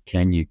what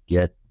can you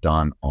get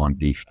done on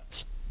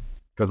defense?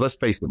 Because let's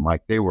face it,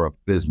 Mike, they were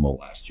abysmal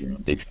last year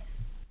on defense.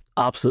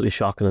 Absolutely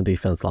shocking on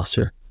defense last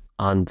year.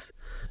 And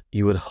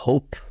you would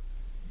hope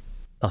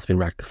that's been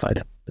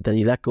rectified. But then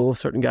you let go of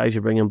certain guys,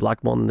 you bring in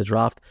Blackmon in the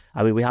draft.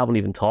 I mean, we haven't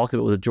even talked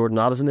about, was it Jordan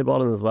Addison they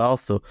brought in as well?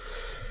 So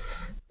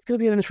it's going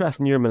to be an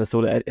interesting year in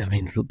Minnesota. I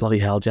mean, bloody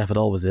hell, Jeff, it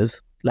always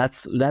is.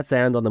 Let's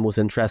end on the most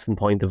interesting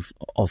point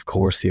of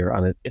course here,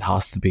 and it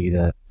has to be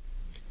the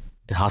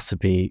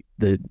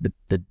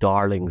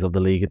darlings of the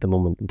league at the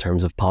moment in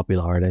terms of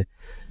popularity.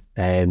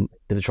 The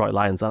Detroit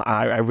Lions. And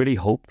I really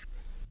hope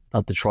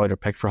that Detroit are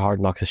picked for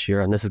Hard Knocks this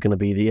year, and this is going to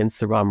be the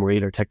Instagram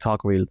reel or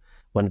TikTok reel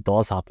when it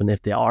does happen.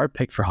 If they are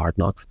picked for Hard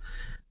Knocks,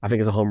 I think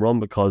it's a home run,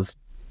 because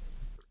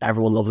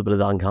everyone loves a bit of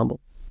Dan Campbell.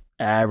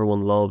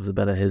 Everyone loves a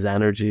bit of his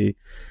energy,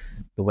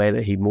 the way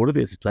that he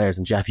motivates his players.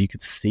 And Jeff, you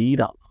could see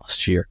that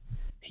last year.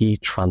 He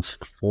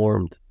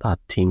transformed that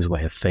team's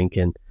way of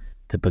thinking,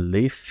 the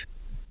belief.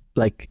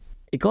 Like,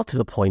 it got to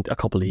the point a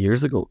couple of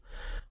years ago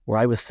where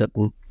I was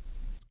sitting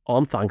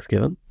on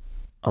Thanksgiving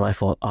and I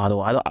thought, I don't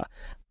want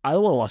to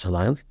watch the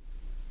Lions.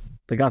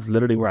 Like, that's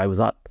literally where I was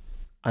at.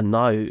 And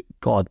now,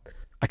 God,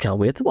 I can't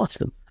wait to watch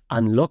them.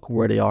 And look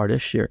where they are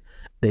this year.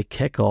 They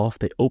kick off,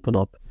 they open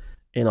up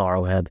in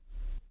Arrowhead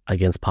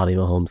against Patty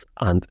Mahomes,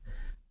 and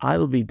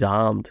I'll be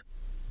damned.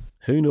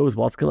 Who knows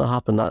what's going to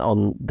happen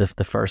on the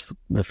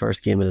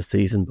first game of the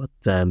season? But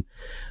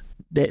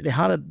they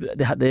had a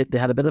bit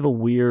of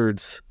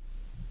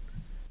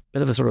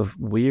a sort of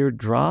weird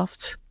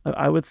draft.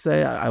 I would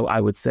say. I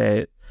would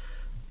say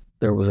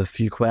there was a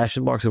few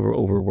question marks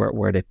over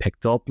where they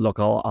picked up. Look,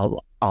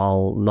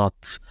 I'll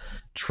not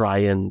try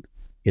and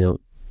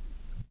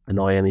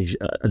annoy any.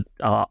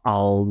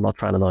 I'll not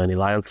try and annoy any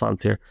Lions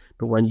fans here.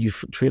 But when you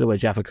trade away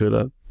Jeff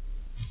Okudah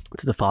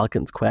to the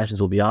Falcons,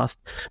 questions will be asked.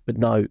 But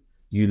now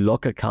you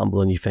look at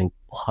Campbell and you think,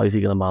 well, how's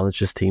he going to manage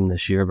this team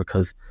this year?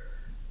 Because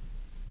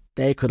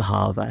they could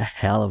have a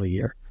hell of a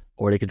year,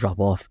 or they could drop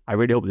off. I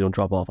really hope they don't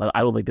drop off. I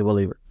don't think they will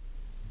either.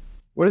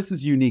 Well, this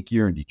is a unique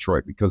year in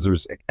Detroit because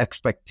there's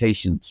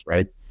expectations,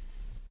 right?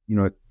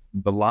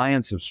 The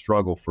Lions have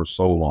struggled for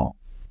so long,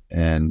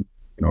 and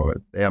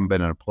they haven't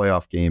been in a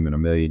playoff game in a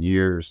million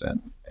years,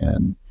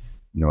 and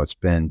it's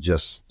been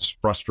just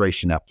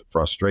frustration after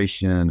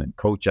frustration and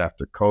coach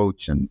after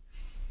coach, and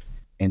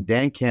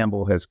Dan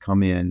Campbell has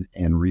come in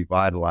and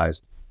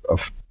revitalized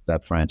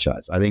that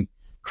franchise. I think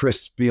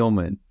Chris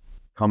Spielman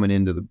coming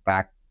into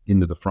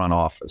the front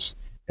office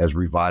has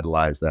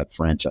revitalized that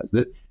franchise.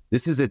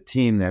 This is a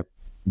team that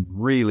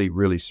really,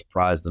 really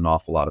surprised an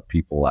awful lot of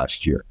people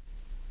last year.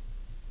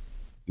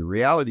 The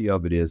reality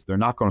of it is they're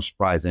not going to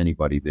surprise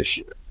anybody this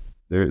year.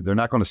 They're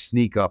not going to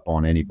sneak up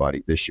on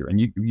anybody this year.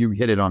 And you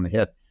hit it on the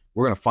head.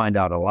 We're going to find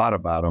out a lot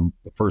about them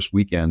the first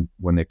weekend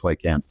when they play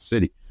Kansas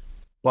City.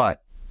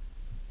 But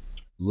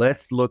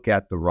let's look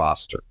at the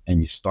roster. And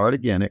you start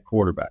again at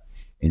quarterback.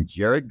 And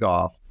Jared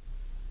Goff,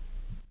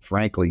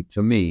 frankly,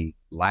 to me,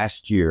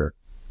 last year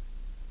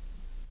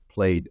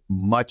played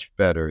much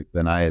better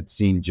than I had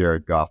seen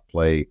Jared Goff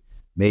play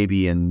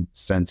maybe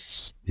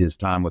since his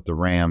time with the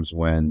Rams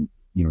when,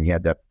 he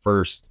had that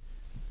first,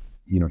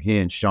 he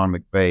and Sean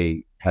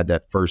McVay had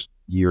that first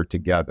year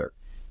together.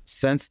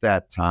 Since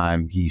that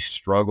time, he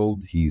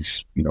struggled. He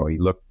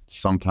looked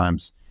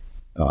sometimes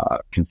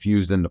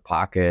confused in the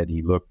pocket.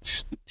 He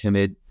looked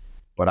timid,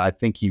 but I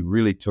think he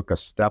really took a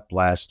step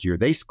last year.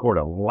 They scored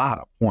a lot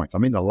of points. I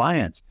mean, the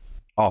Lions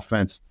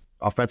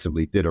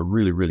offensively did a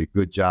really, really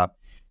good job.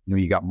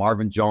 You got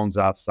Marvin Jones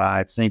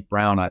outside. St.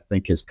 Brown, I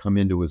think, has come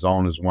into his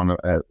own as one of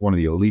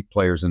the elite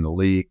players in the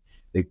league.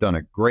 They've done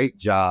a great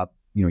job.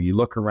 You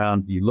look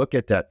around, you look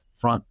at that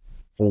front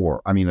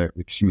four. I mean,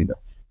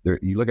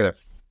 you look at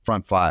that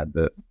front five,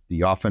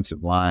 the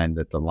offensive line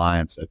that the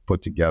Lions have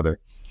put together.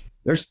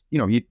 There's, you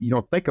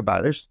don't think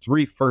about it. There's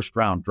 3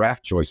 first-round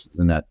draft choices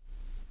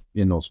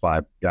in those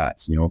 5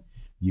 guys.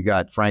 You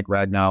got Frank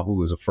Ragnow, who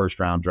was a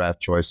first-round draft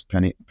choice.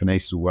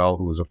 Penei Sewell,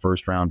 who was a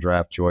first-round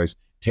draft choice.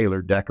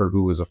 Taylor Decker,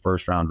 who was a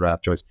first-round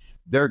draft choice.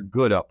 They're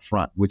good up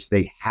front, which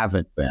they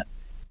haven't been.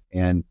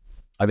 And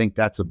I think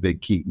that's a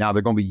big key. Now,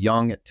 they're going to be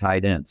young at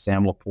tight end.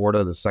 Sam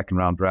Laporta, the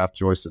second-round draft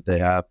choice that they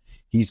have,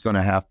 he's going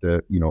to have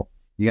to, you're going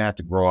to have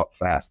to grow up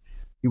fast.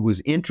 It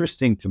was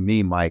interesting to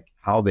me, Mike,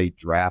 how they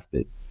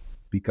drafted,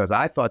 because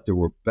I thought there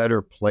were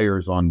better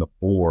players on the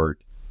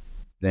board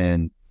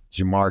than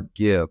Jahmyr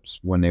Gibbs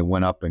when they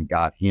went up and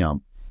got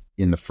him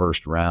in the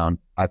first round.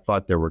 I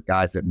thought there were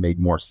guys that made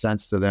more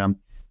sense to them.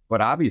 But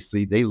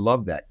obviously, they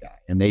love that guy,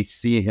 and they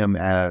see him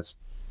as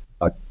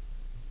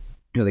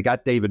they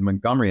got David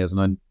Montgomery as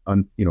a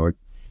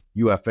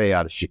UFA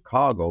out of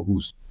Chicago,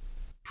 who's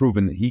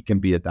proven that he can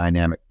be a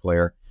dynamic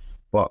player.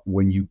 But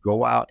when you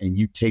go out and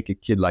you take a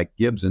kid like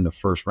Gibbs in the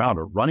first round,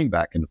 or running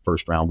back in the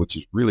first round, which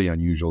is really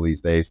unusual these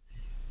days,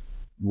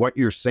 what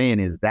you're saying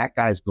is that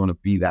guy's going to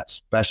be that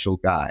special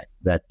guy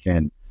that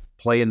can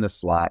play in the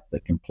slot,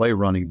 that can play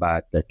running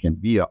back, that can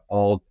be a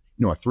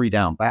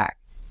 3-down back.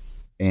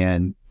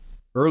 And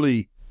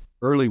early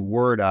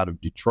word out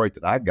of Detroit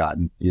that I've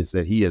gotten is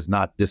that he is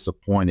not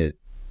disappointed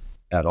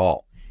at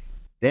all.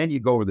 Then you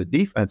go to the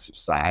defensive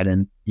side,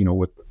 and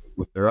with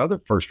with their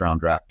other first-round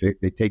draft pick,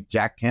 they take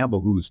Jack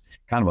Campbell, who's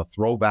kind of a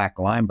throwback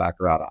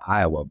linebacker out of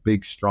Iowa, a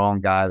big,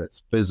 strong guy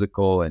that's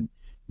physical, and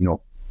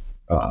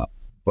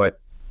but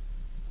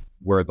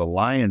where the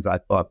Lions, I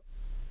thought,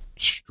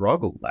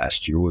 struggled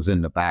last year was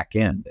in the back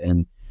end,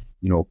 and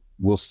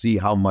we'll see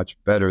how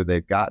much better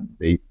they've gotten.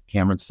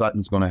 Cameron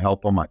Sutton's going to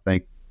help them. I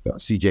think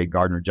C.J.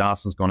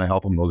 Gardner-Johnson's going to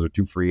help them. Those are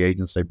 2 free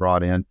agents they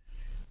brought in.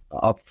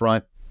 Up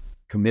front,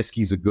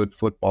 Comiskey's a good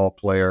football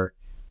player.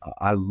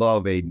 I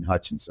love Aiden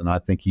Hutchinson. I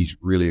think he's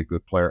really a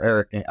good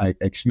player.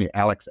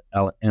 Alex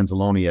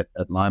Anzalone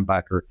at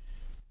linebacker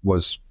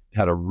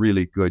had a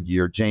really good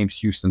year. James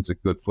Houston's a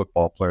good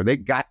football player. They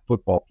got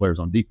football players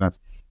on defense.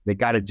 They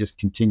got to just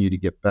continue to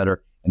get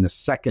better, and the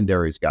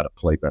secondary's got to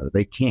play better.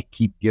 They can't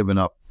keep giving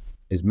up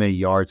as many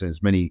yards and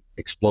as many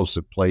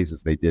explosive plays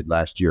as they did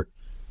last year.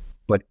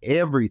 But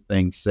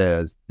everything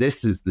says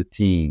this is the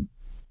team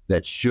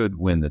that should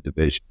win the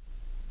division.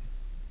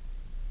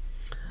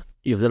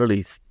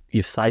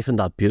 You've siphoned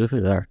that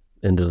beautifully there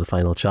into the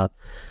final chat.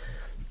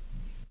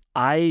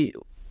 I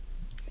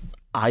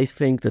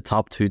think the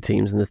top 2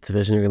 teams in this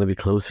division are going to be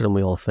closer than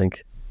we all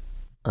think.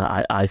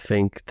 I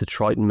think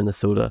Detroit and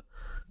Minnesota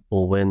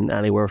will win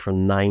anywhere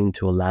from 9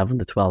 to 11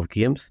 to 12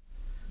 games,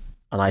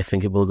 and I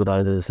think it will go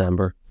down to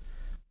December.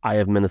 I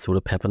have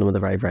Minnesota pipping them at the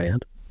very, very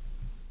end,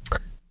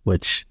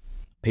 which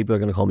people are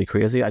going to call me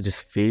crazy. I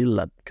just feel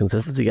that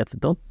consistency gets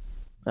it done.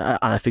 And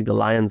I think the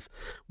Lions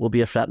will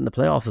be a threat in the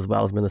playoffs as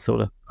well as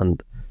Minnesota,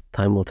 and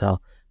time will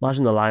tell.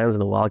 Imagine the Lions in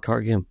the wild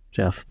card game,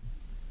 Jeff,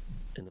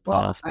 in the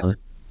playoffs time.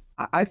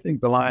 I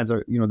think the Lions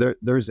are,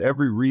 there's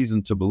every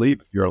reason to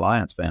believe, if you're a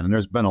Lions fan, and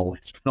it's been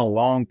a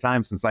long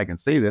time since I can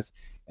say this,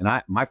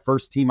 and my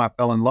first team I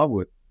fell in love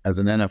with as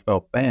an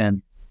NFL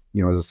fan,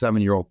 as a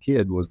 7-year-old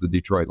kid, was the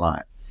Detroit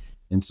Lions.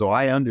 And so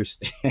I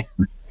understand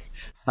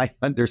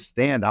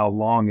how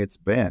long it's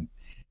been,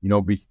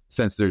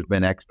 since there's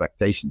been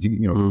expectations.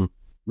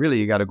 Really,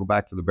 you got to go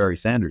back to the Barry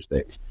Sanders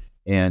days.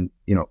 And,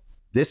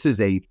 this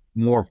is a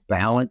more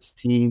balanced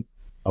team,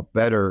 a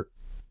better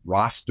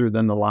roster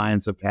than the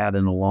Lions have had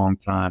in a long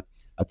time.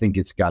 I think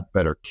it's got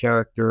better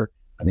character.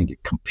 I think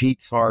it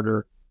competes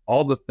harder.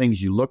 All the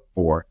things you look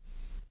for.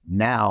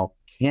 Now,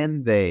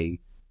 can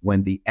they,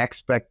 when the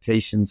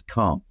expectations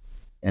come,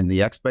 and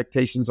the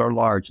expectations are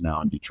large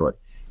now in Detroit,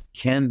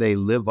 can they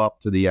live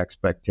up to the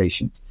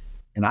expectations?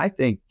 And I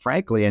think,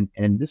 frankly, and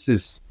this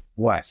is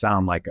why I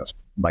sound like a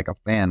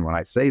fan when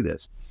I say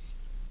this,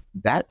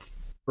 that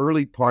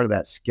early part of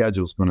that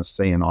schedule is going to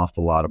say an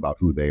awful lot about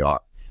who they are.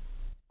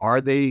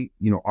 Are they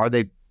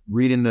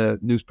reading the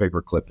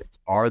newspaper clippings?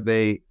 Are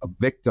they a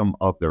victim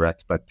of their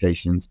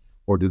expectations,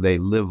 or do they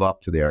live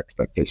up to their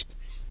expectations?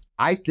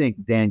 I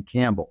think Dan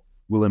Campbell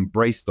will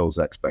embrace those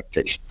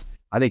expectations.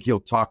 I think he'll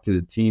talk to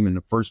the team in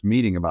the first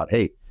meeting about,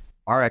 hey,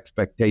 our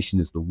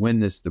expectation is to win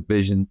this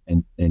division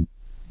and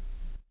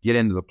get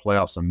into the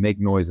playoffs and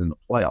make noise in the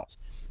playoffs.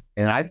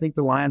 And I think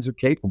the Lions are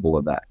capable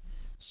of that.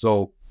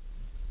 So,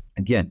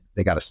 again,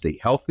 they got to stay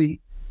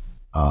healthy.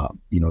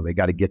 They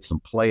got to get some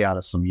play out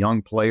of some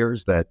young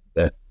players that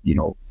are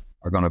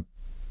going to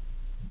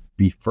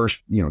be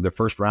first. Their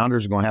first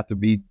rounders are going to have to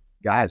be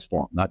guys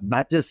for them,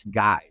 not just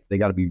guys. They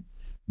got to be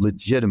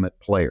legitimate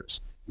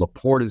players.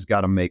 Laporta's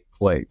got to make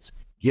plays.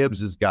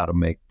 Gibbs has got to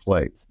make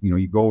plays.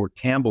 You go over,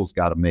 Campbell's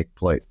got to make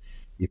plays.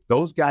 If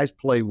those guys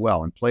play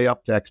well and play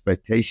up to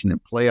expectation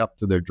and play up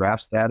to their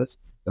draft status,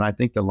 then I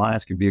think the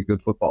Lions can be a good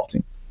football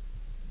team.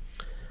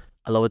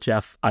 I love it,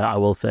 Jeff. I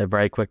will say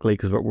very quickly,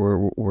 because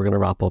we're going to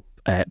wrap up.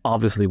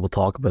 Obviously, we'll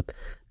talk about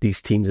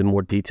these teams in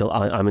more detail.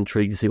 I'm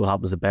intrigued to see what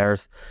happens to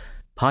Bears.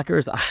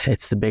 Packers,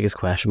 it's the biggest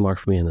question mark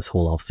for me in this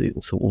whole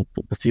offseason. So we'll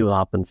see what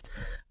happens.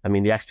 I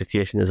mean, the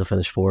expectation is to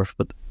finish 4th,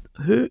 but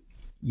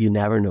you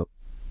never know.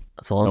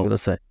 That's all I'm going to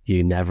say.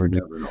 You never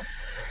know.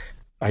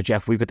 All right,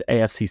 Jeff, we've got the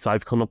AFC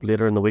South coming up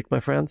later in the week,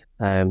 my friend.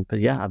 But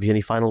yeah, have you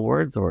any final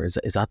words, or is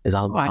that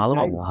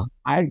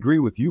I agree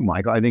with you,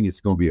 Michael. I think it's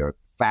going to be a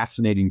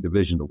fascinating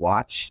division to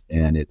watch,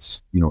 and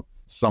it's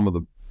some of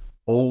the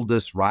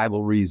oldest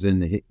rivalries in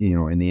the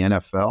in the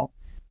NFL,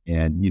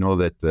 and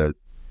that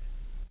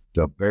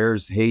the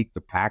Bears hate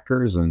the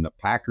Packers, and the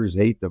Packers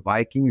hate the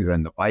Vikings,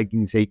 and the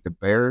Vikings hate the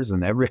Bears,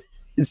 and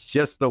it's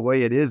just the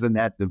way it is in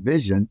that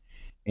division,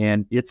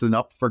 and it's an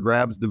up for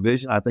grabs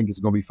division. I think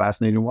it's going to be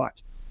fascinating to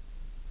watch.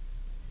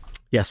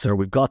 Yes, sir.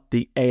 We've got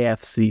the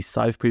AFC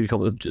South preview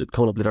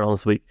coming up later on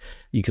this week.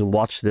 You can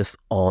watch this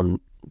on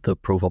the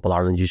Pro Football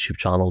Ireland YouTube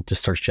channel.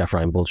 Just search Jeff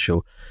Reinbold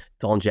Show.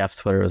 It's on Jeff's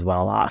Twitter as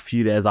well. A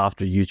few days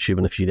after YouTube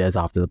and a few days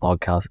after the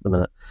podcast at the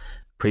minute.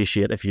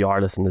 Appreciate if you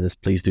are listening to this,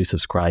 please do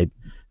subscribe.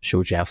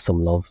 Show Jeff some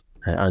love.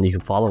 And you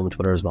can follow him on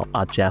Twitter as well,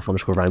 at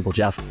Jeff_Reinbold.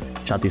 Jeff,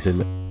 chat to you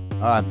soon.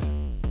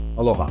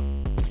 Aloha.